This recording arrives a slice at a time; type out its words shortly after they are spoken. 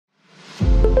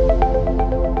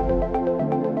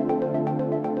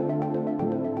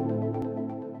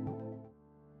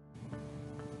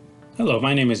Hello,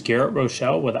 my name is Garrett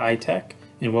Rochelle with iTech,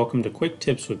 and welcome to Quick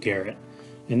Tips with Garrett.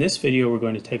 In this video, we're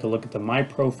going to take a look at the My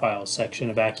Profile section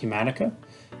of Acumatica,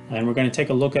 and we're going to take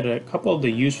a look at a couple of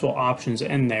the useful options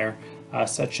in there,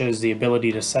 such as the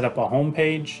ability to set up a home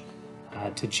page,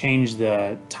 to change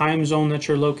the time zone that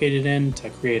you're located in,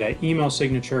 to create an email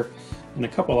signature, and a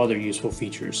couple other useful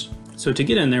features. So to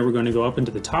get in there, we're going to go up into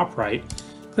the top right,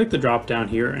 click the drop down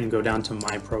here, and go down to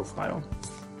My Profile.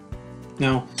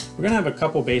 Now, we're going to have a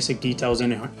couple basic details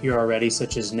in here already,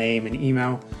 such as name and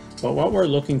email, but what we're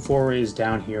looking for is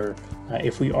down here.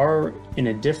 If we are in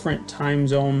a different time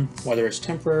zone, whether it's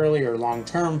temporarily or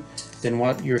long-term, than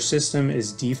what your system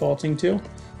is defaulting to,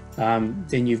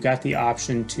 then you've got the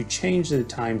option to change the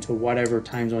time to whatever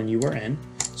time zone you are in,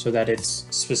 so that it's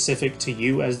specific to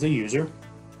you as the user.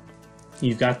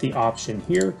 You've got the option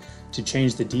here to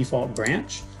change the default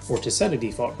branch, or to set a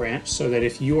default branch, so that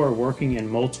if you are working in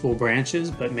multiple branches,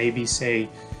 but maybe say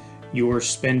you are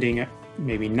spending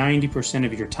maybe 90%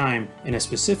 of your time in a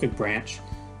specific branch,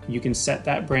 you can set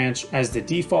that branch as the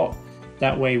default.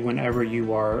 That way, whenever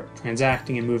you are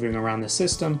transacting and moving around the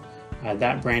system,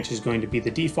 that branch is going to be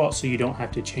the default, so you don't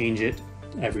have to change it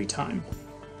every time.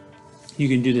 You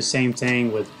can do the same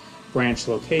thing with branch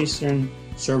location,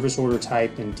 service order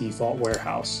type, and default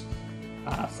warehouse.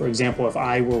 For example, if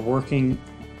I were working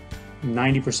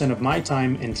 90% of my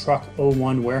time in truck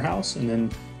 01 warehouse, and then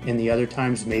in the other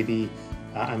times maybe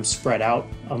I'm spread out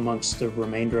amongst the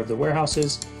remainder of the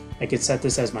warehouses, I could set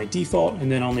this as my default,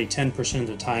 and then only 10% of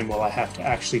the time will I have to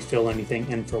actually fill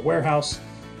anything in for warehouse,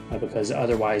 because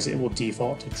otherwise it will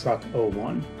default to truck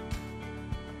 01.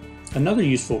 Another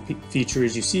useful feature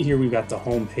is, you see here we've got the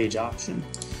home page option.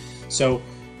 So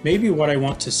maybe what I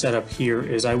want to set up here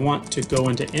is I want to go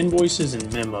into invoices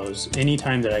and memos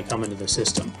anytime that I come into the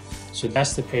system. So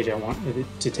that's the page I want it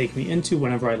to take me into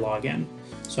whenever I log in.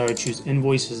 So I would choose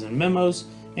invoices and memos,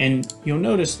 and you'll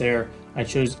notice there I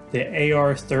chose the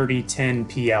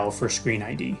AR3010PL for screen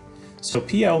ID. So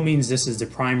PL means this is the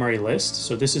primary list,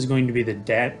 so this is going to be the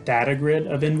data grid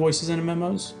of invoices and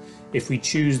memos. If we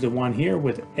choose the one here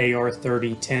with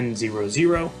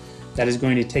AR301000, that is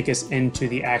going to take us into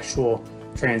the actual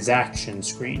transaction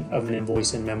screen of an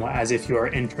invoice and memo, as if you are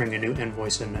entering a new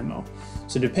invoice and memo.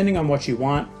 So depending on what you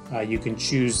want, you can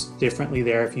choose differently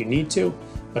there if you need to,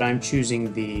 but I'm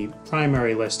choosing the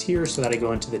primary list here so that I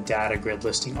go into the data grid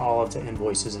listing all of the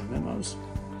invoices and memos.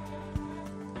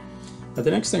 Now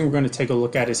the next thing we're going to take a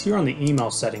look at is here on the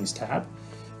email settings tab.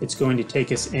 It's going to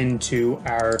take us into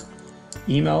our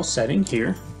email setting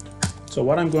here. So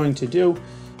what I'm going to do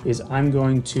is I'm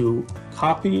going to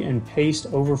copy and paste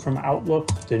over from Outlook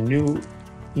the new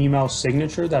email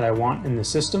signature that I want in the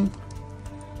system.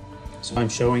 So I'm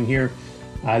showing here,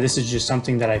 this is just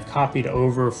something that I've copied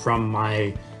over from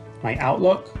my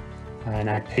Outlook, and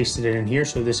I pasted it in here,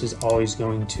 so this is always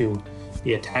going to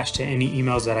be attached to any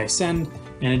emails that I send.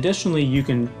 And additionally, you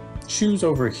can choose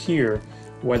over here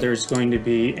whether it's going to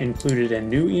be included in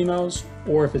new emails,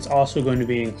 or if it's also going to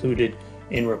be included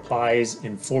in replies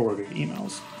and forwarded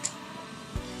emails.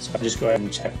 So I'll just go ahead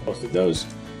and check both of those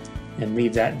and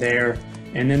leave that there.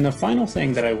 And then the final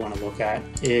thing that I want to look at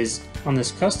is on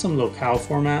this custom locale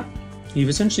format, you've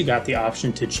essentially got the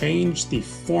option to change the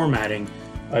formatting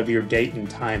of your date and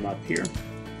time up here.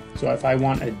 So if I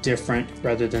want a different,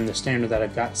 rather than the standard that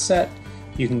I've got set,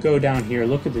 you can go down here,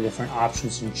 look at the different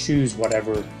options, and choose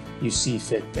whatever you see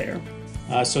fit there.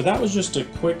 So that was just a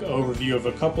quick overview of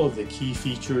a couple of the key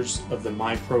features of the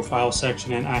My Profile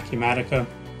section in Acumatica.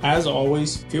 As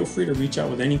always, feel free to reach out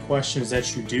with any questions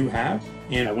that you do have,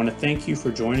 and I want to thank you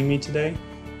for joining me today.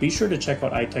 Be sure to check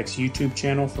out iTech's YouTube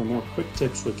channel for more quick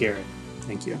tips with Garrett.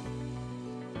 Thank you.